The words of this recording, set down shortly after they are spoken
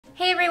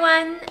Hey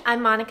everyone,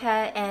 I'm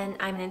Monica and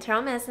I'm an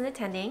internal medicine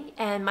attending,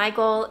 and my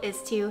goal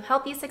is to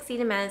help you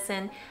succeed in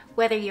medicine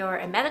whether you're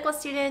a medical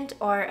student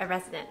or a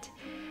resident.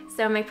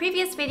 So in my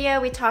previous video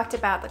we talked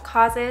about the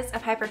causes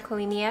of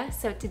hyperkalemia,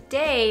 so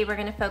today we're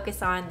going to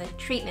focus on the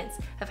treatments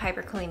of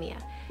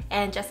hyperkalemia.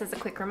 And just as a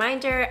quick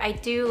reminder, I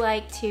do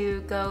like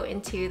to go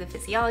into the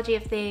physiology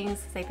of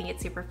things because I think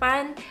it's super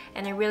fun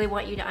and I really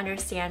want you to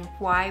understand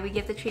why we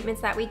give the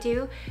treatments that we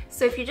do.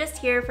 So if you're just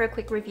here for a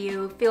quick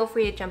review, feel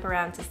free to jump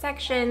around to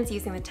sections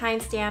using the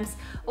timestamps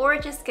or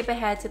just skip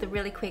ahead to the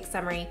really quick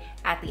summary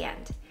at the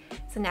end.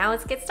 So now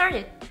let's get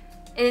started.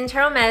 In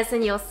internal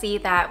medicine, you'll see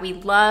that we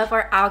love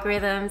our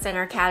algorithms and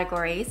our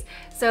categories.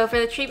 So for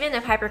the treatment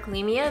of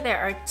hyperkalemia, there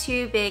are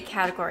two big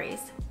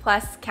categories,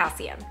 plus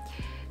calcium.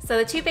 So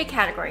the two big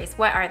categories,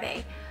 what are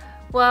they?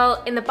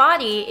 Well, in the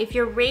body, if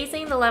you're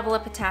raising the level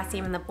of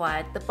potassium in the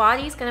blood, the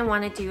body's going to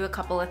want to do a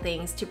couple of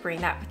things to bring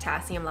that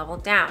potassium level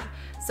down.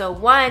 So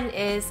one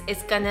is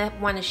it's going to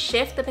want to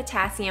shift the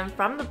potassium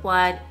from the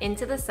blood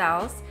into the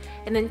cells,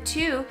 and then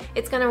two,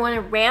 it's going to want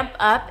to ramp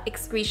up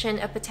excretion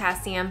of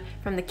potassium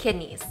from the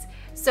kidneys.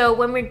 So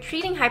when we're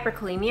treating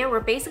hyperkalemia,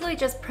 we're basically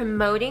just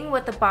promoting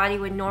what the body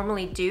would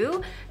normally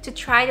do to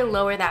try to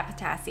lower that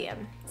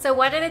potassium. So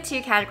what are the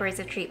two categories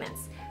of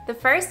treatments? The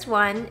first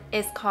one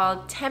is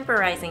called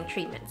temporizing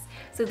treatments.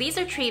 So these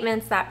are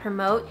treatments that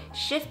promote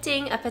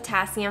shifting of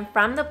potassium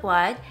from the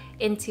blood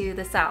into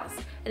the cells.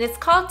 And it's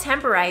called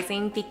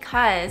temporizing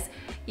because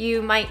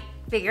you might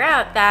figure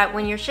out that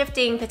when you're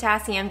shifting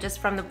potassium just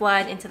from the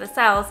blood into the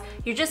cells,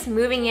 you're just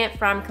moving it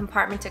from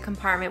compartment to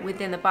compartment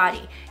within the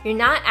body. You're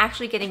not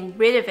actually getting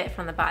rid of it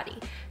from the body.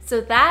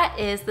 So that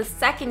is the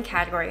second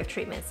category of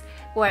treatments,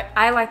 what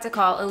I like to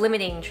call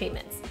eliminating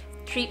treatments.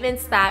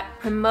 Treatments that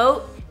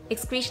promote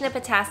excretion of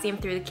potassium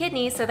through the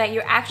kidneys so that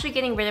you're actually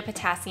getting rid of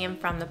potassium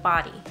from the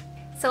body.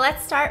 So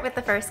let's start with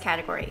the first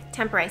category,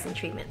 temporizing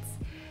treatments.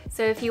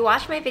 So if you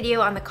watch my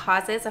video on the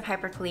causes of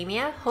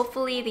hyperkalemia,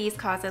 hopefully these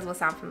causes will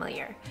sound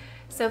familiar.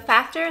 So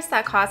factors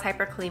that cause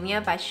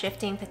hyperkalemia by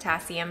shifting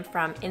potassium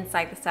from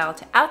inside the cell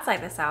to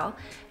outside the cell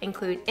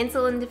include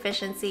insulin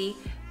deficiency,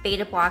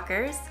 beta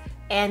blockers,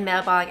 and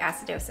metabolic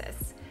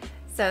acidosis.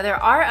 So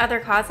there are other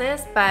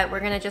causes, but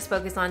we're going to just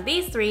focus on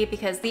these three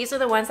because these are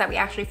the ones that we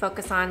actually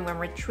focus on when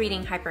we're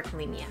treating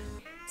hyperkalemia.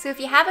 So if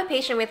you have a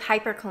patient with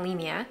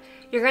hyperkalemia,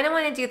 you're going to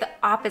want to do the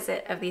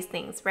opposite of these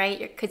things, right?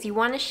 Because you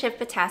want to shift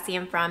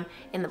potassium from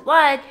in the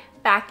blood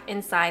back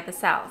inside the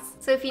cells.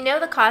 So if you know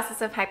the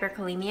causes of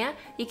hyperkalemia,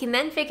 you can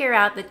then figure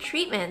out the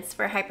treatments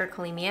for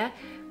hyperkalemia,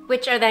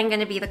 which are then going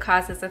to be the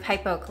causes of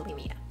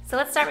hypokalemia. So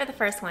let's start with the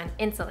first one,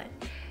 insulin.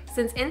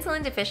 Since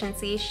insulin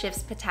deficiency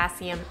shifts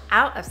potassium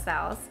out of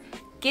cells,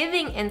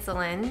 giving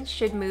insulin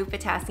should move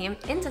potassium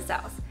into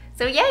cells.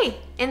 So yay!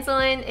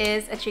 Insulin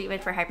is a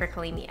treatment for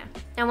hyperkalemia.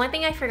 Now one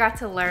thing I forgot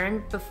to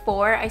learn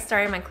before I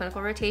started my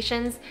clinical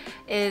rotations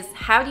is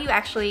how do you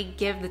actually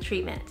give the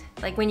treatment?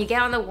 Like when you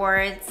get on the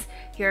wards,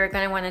 you're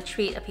going to want to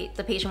treat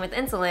the patient with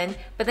insulin,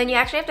 but then you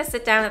actually have to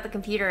sit down at the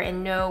computer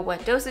and know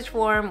what dosage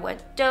form,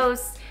 what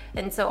dose,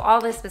 and so all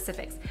the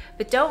specifics.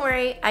 But don't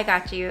worry, I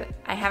got you.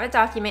 I have a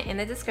document in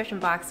the description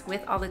box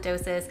with all the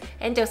doses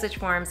and dosage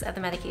forms of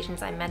the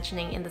medications I'm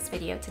mentioning in this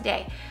video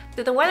today.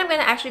 So the one I'm going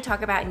to actually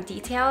talk about in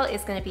detail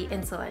is going to be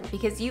insulin,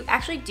 because you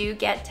actually do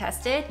get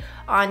tested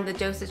on the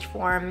dosage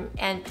form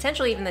and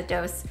potentially even the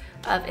dose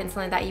of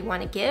insulin that you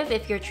want to give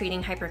if you're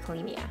treating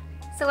hyperkalemia.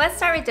 So let's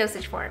start with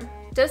dosage form.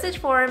 Dosage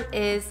form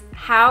is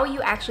how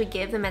you actually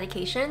give the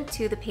medication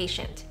to the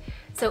patient.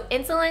 So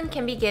insulin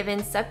can be given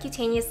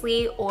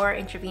subcutaneously or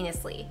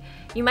intravenously.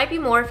 You might be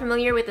more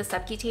familiar with the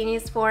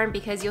subcutaneous form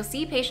because you'll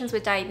see patients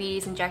with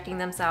diabetes injecting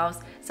themselves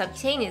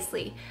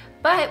subcutaneously.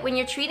 But when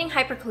you're treating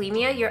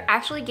hyperkalemia, you're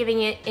actually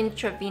giving it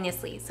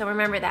intravenously. So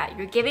remember that.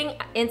 You're giving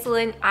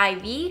insulin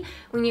IV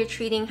when you're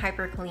treating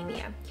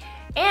hyperkalemia.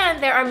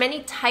 And there are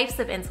many types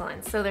of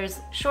insulin. So there's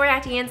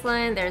short-acting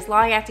insulin, there's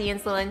long-acting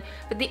insulin,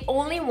 but the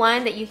only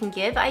one that you can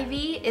give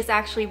IV is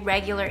actually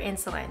regular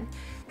insulin.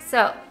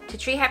 So to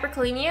treat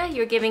hyperkalemia,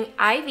 you're giving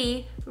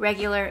IV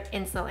regular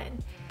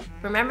insulin.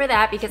 Remember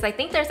that because I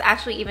think there's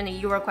actually even a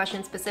Euro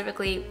question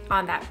specifically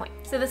on that point.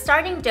 So the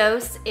starting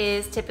dose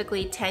is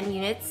typically 10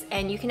 units,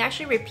 and you can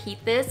actually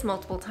repeat this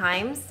multiple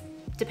times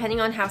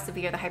depending on how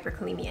severe the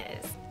hyperkalemia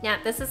is. Now,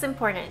 this is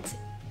important.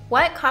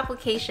 What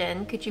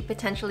complication could you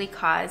potentially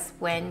cause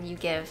when you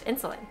give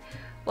insulin?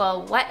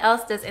 Well, what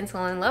else does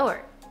insulin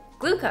lower?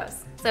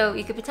 Glucose. So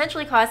you could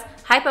potentially cause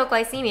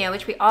hypoglycemia,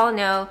 which we all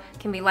know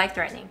can be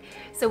life-threatening.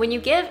 So when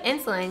you give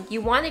insulin, you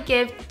want to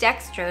give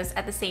dextrose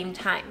at the same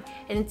time,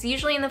 and it's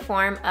usually in the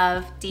form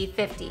of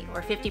D50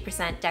 or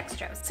 50%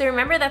 dextrose. So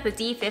remember that the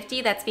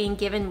D50 that's being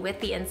given with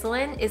the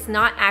insulin is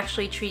not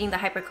actually treating the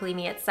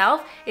hyperkalemia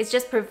itself, it's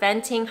just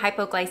preventing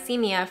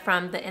hypoglycemia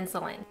from the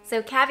insulin.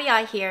 So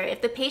caveat here,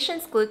 if the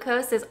patient's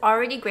glucose is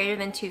already greater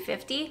than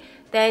 250,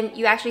 then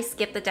you actually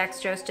skip the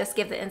dextrose, just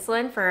give the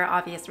insulin for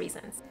obvious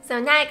reasons.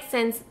 So next,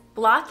 since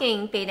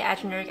blocking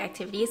beta-adrenergic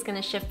activity is going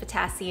to shift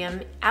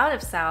potassium out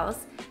of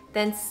cells,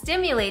 then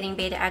stimulating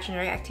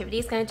beta-adrenergic activity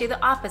is going to do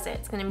the opposite.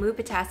 It's going to move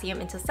potassium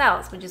into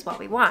cells, which is what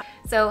we want.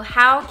 So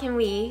how can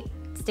we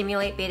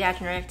stimulate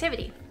beta-adrenergic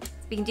activity?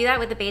 We can do that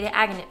with the beta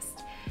agonist.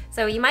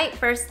 So you might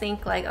first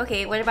think like,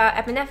 okay, what about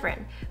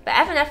epinephrine? But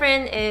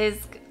epinephrine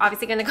is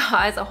obviously going to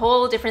cause a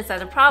whole different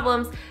set of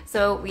problems,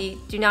 so we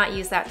do not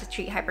use that to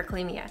treat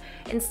hyperkalemia.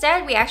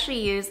 Instead, we actually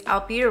use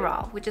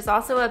albuterol, which is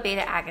also a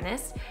beta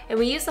agonist, and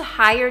we use a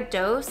higher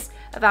dose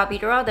of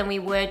albuterol than we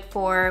would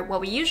for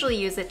what we usually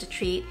use it to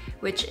treat,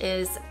 which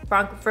is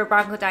for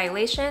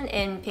bronchodilation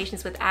in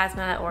patients with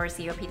asthma or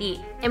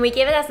COPD. And we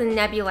give it as a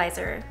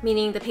nebulizer,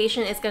 meaning the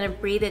patient is going to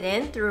breathe it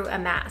in through a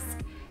mask.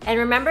 And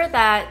remember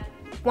that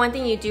one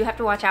thing you do have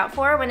to watch out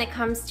for when it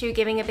comes to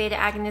giving a beta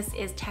agonist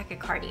is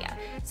tachycardia.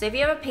 So if you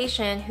have a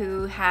patient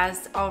who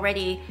has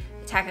already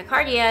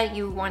tachycardia,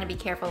 you want to be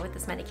careful with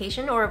this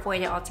medication or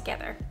avoid it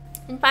altogether.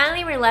 And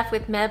finally, we're left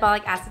with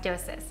metabolic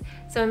acidosis.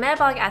 So in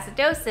metabolic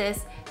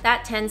acidosis,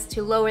 that tends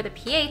to lower the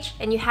pH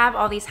and you have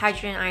all these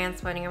hydrogen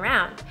ions floating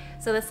around.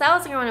 So the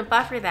cells are going to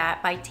buffer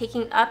that by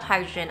taking up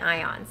hydrogen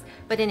ions.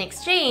 But in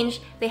exchange,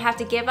 they have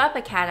to give up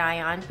a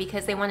cation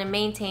because they want to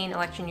maintain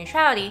electron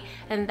neutrality,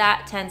 and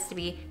that tends to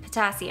be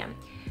potassium.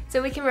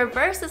 So we can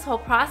reverse this whole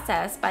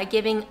process by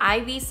giving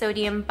IV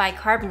sodium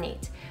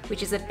bicarbonate,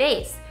 which is a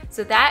base.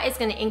 So that is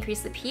going to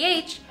increase the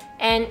pH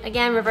and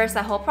again reverse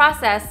that whole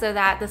process so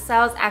that the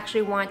cells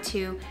actually want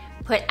to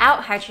put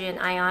out hydrogen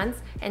ions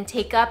and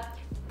take up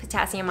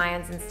potassium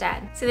ions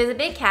instead. So there's a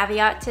big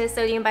caveat to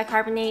sodium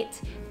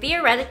bicarbonate.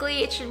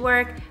 Theoretically it should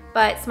work,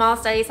 but small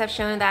studies have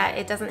shown that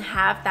it doesn't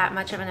have that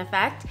much of an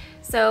effect.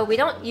 So we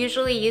don't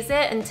usually use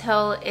it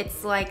until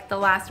it's like the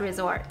last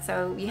resort.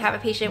 So you have a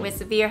patient with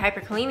severe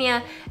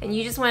hyperkalemia and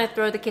you just want to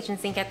throw the kitchen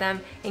sink at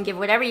them and give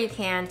whatever you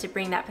can to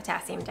bring that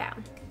potassium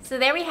down. So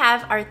there we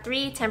have our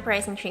 3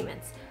 temporizing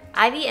treatments: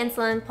 IV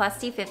insulin plus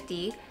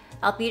T50,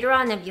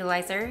 albuterol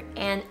nebulizer,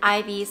 and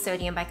IV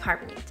sodium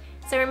bicarbonate.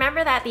 So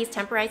remember that these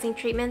temporizing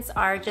treatments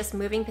are just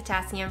moving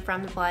potassium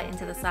from the blood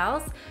into the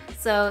cells,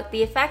 so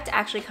the effect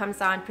actually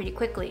comes on pretty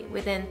quickly,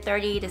 within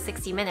 30 to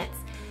 60 minutes.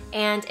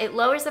 And it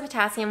lowers the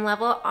potassium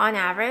level on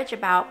average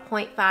about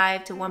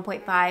 0.5 to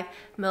 1.5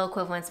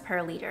 milliequivalents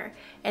per liter.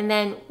 And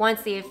then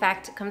once the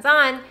effect comes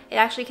on, it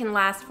actually can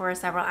last for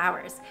several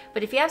hours.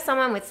 But if you have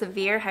someone with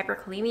severe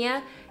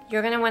hyperkalemia,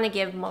 you're going to want to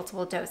give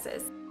multiple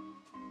doses.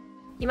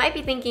 You might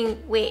be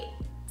thinking, wait,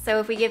 so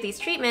if we give these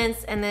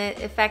treatments and the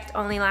effect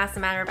only lasts a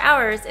matter of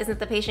hours, isn't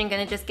the patient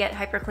going to just get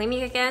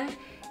hyperkalemic again?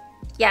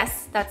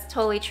 Yes, that's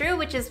totally true,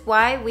 which is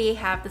why we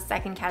have the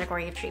second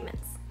category of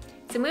treatments.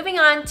 So moving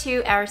on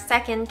to our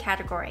second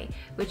category,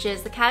 which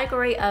is the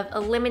category of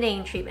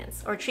eliminating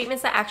treatments, or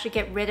treatments that actually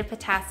get rid of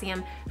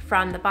potassium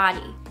from the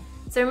body.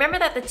 So remember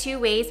that the 2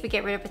 ways we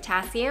get rid of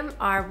potassium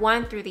are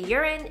 1 through the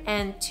urine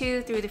and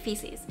 2 through the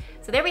feces.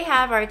 So there we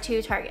have our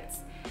 2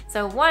 targets.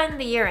 So 1,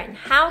 the urine.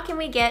 How can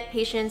we get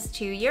patients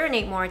to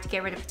urinate more to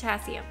get rid of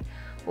potassium?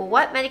 Well,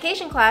 what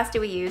medication class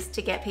do we use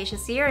to get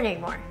patients to urinate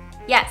more?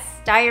 Yes,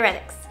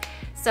 diuretics.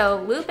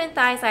 So loop and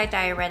thiazide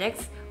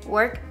diuretics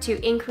work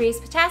to increase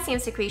potassium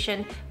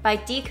secretion by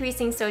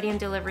decreasing sodium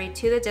delivery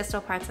to the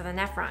distal parts of the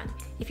nephron.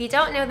 If you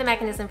don't know the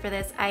mechanism for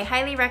this, I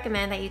highly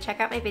recommend that you check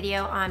out my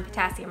video on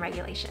potassium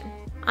regulation.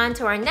 On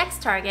to our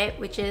next target,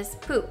 which is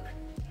poop.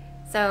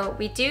 So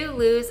we do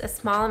lose a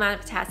small amount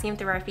of potassium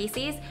through our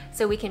feces,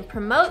 so we can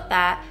promote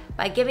that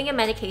by giving a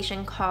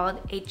medication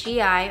called a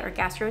GI or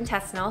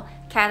gastrointestinal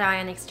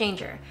cation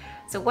exchanger.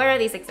 So what are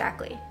these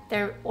exactly?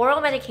 They're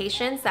oral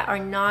medications that are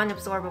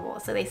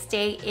non-absorbable, so they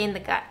stay in the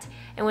gut.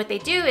 And what they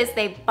do is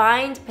they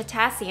bind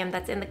potassium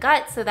that's in the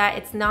gut so that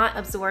it's not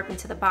absorbed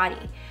into the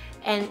body.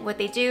 And what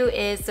they do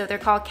is, so they're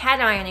called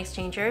cation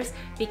exchangers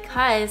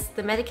because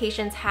the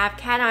medications have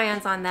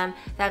cations on them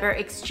that are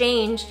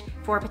exchanged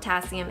for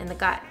potassium in the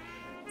gut.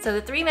 So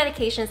the 3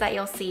 medications that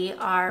you'll see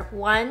are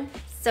 1,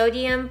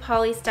 sodium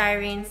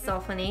polystyrene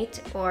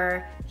sulfonate,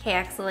 or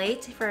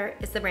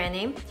Kayexalate is the brand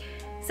name,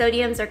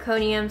 sodium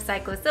zirconium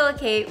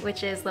cyclosilicate,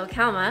 which is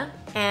Lokelma,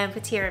 and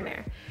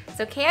patiromer.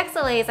 So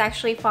Kayexalate is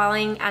actually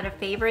falling out of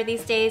favor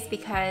these days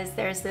because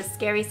there's this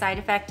scary side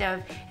effect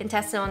of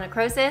intestinal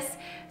necrosis.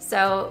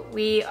 So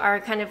we are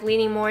kind of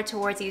leaning more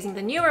towards using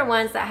the newer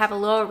ones that have a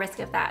lower risk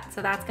of that.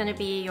 So that's going to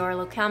be your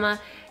Lokelma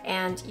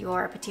and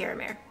your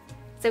patiromer.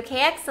 So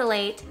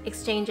Kayexalate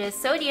exchanges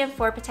sodium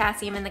for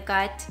potassium in the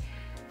gut,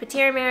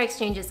 patiromer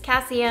exchanges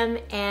calcium,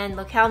 and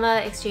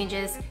Lokelma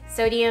exchanges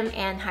sodium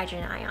and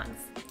hydrogen ions.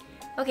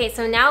 Okay,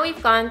 so now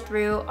we've gone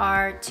through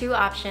our 2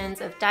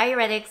 options of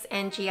diuretics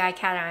and GI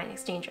cation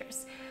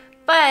exchangers.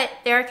 But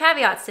there are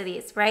caveats to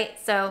these, right?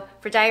 So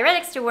for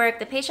diuretics to work,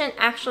 the patient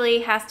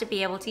actually has to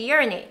be able to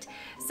urinate.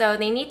 So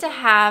they need to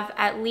have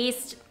at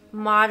least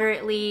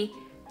moderately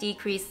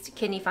decreased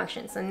kidney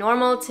function. So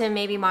normal to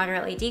maybe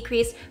moderately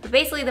decreased, but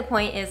basically the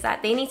point is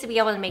that they need to be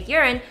able to make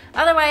urine,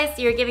 otherwise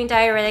you're giving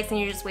diuretics and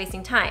you're just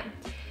wasting time.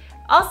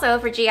 Also,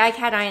 for GI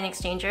cation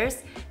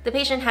exchangers, the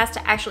patient has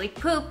to actually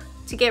poop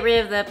to get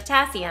rid of the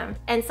potassium,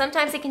 and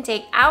sometimes it can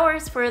take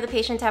hours for the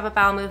patient to have a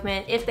bowel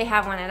movement if they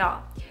have one at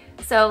all.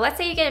 So let's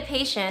say you get a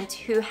patient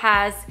who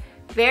has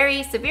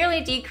very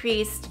severely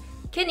decreased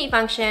kidney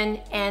function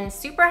and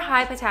super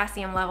high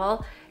potassium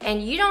level,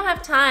 and you don't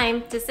have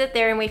time to sit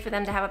there and wait for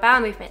them to have a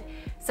bowel movement.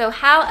 So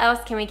how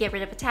else can we get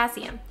rid of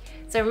potassium?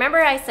 So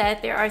remember I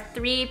said there are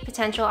 3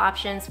 potential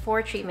options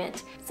for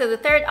treatment. So the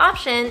third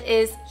option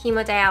is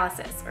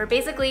hemodialysis, or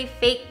basically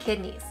fake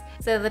kidneys.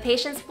 So the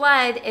patient's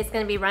blood is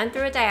going to be run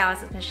through a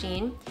dialysis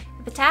machine.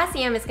 The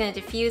potassium is going to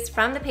diffuse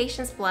from the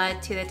patient's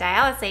blood to the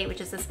dialysate,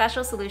 which is a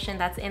special solution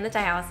that's in the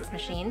dialysis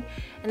machine,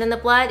 and then the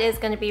blood is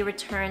going to be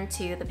returned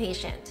to the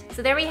patient.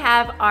 So there we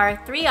have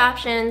our 3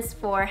 options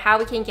for how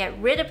we can get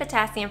rid of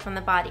potassium from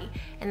the body,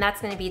 and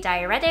that's going to be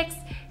diuretics,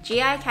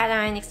 GI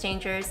cation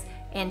exchangers,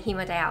 and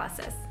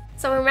hemodialysis.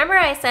 So remember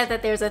I said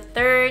that there's a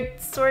third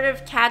sort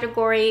of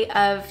category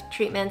of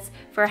treatments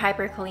for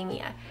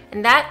hyperkalemia,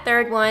 and that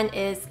third one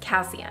is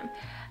calcium.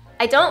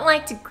 I don't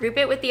like to group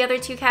it with the other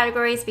 2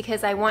 categories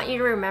because I want you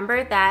to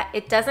remember that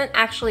it doesn't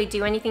actually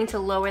do anything to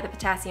lower the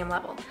potassium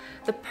level.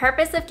 The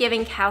purpose of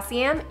giving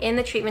calcium in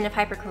the treatment of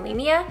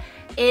hyperkalemia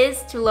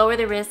is to lower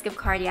the risk of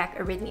cardiac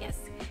arrhythmias.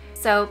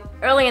 So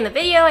early in the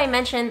video, I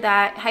mentioned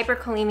that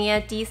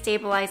hyperkalemia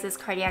destabilizes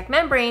cardiac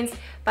membranes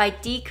by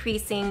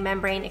decreasing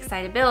membrane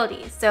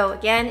excitability. So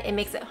again, it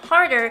makes it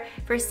harder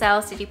for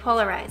cells to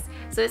depolarize.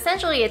 So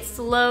essentially it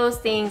slows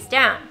things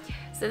down.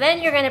 So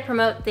then you're going to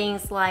promote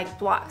things like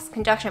blocks,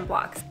 conduction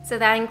blocks. So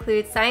that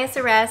includes sinus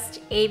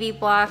arrest, AV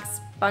blocks,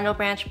 bundle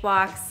branch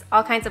blocks,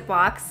 all kinds of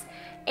blocks.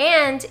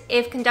 And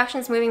if conduction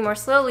is moving more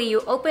slowly,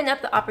 you open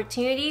up the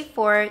opportunity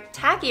for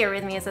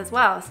tachyarrhythmias as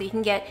well. So you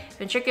can get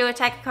ventricular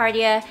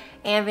tachycardia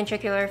and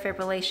ventricular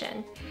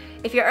fibrillation.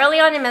 If you're early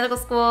on in medical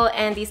school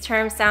and these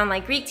terms sound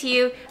like Greek to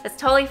you, that's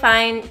totally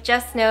fine.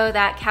 Just know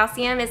that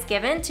calcium is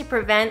given to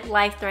prevent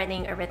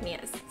life-threatening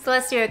arrhythmias. So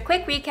let's do a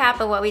quick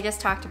recap of what we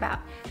just talked about.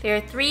 There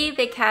are 3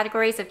 big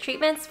categories of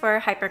treatments for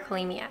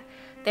hyperkalemia.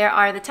 There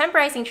are the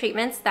temporizing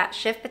treatments that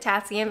shift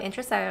potassium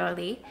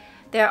intracellularly.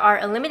 There are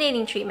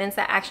eliminating treatments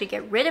that actually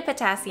get rid of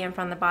potassium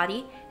from the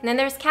body. And then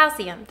there's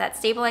calcium that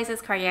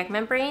stabilizes cardiac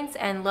membranes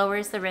and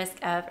lowers the risk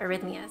of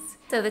arrhythmias.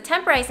 So the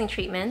temporizing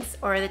treatments,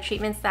 or the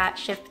treatments that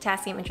shift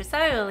potassium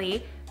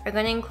intracellularly, are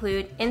going to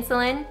include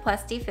insulin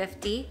plus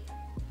D50,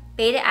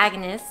 beta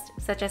agonists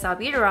such as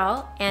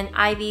albuterol, and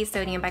IV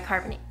sodium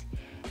bicarbonate.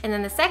 And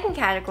then the second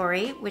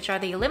category, which are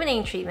the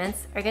eliminating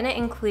treatments, are going to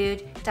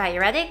include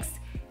diuretics,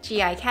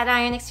 GI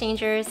cation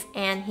exchangers,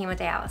 and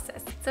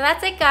hemodialysis. So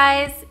that's it,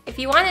 guys. If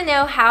you want to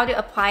know how to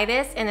apply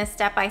this in a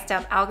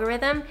step-by-step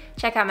algorithm,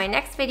 check out my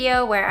next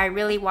video where I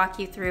really walk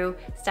you through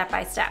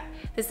step-by-step.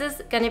 This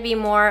is going to be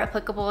more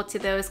applicable to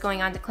those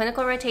going on to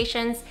clinical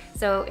rotations,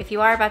 so if you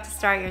are about to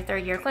start your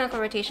 3rd year clinical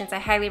rotations, I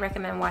highly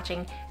recommend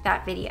watching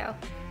that video.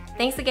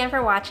 Thanks again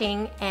for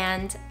watching,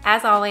 and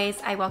as always,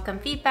 I welcome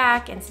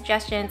feedback and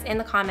suggestions in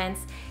the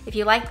comments. If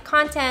you like the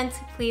content,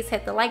 please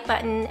hit the like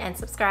button and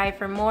subscribe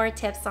for more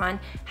tips on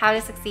how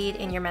to succeed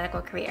in your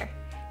medical career.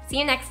 See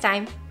you next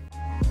time.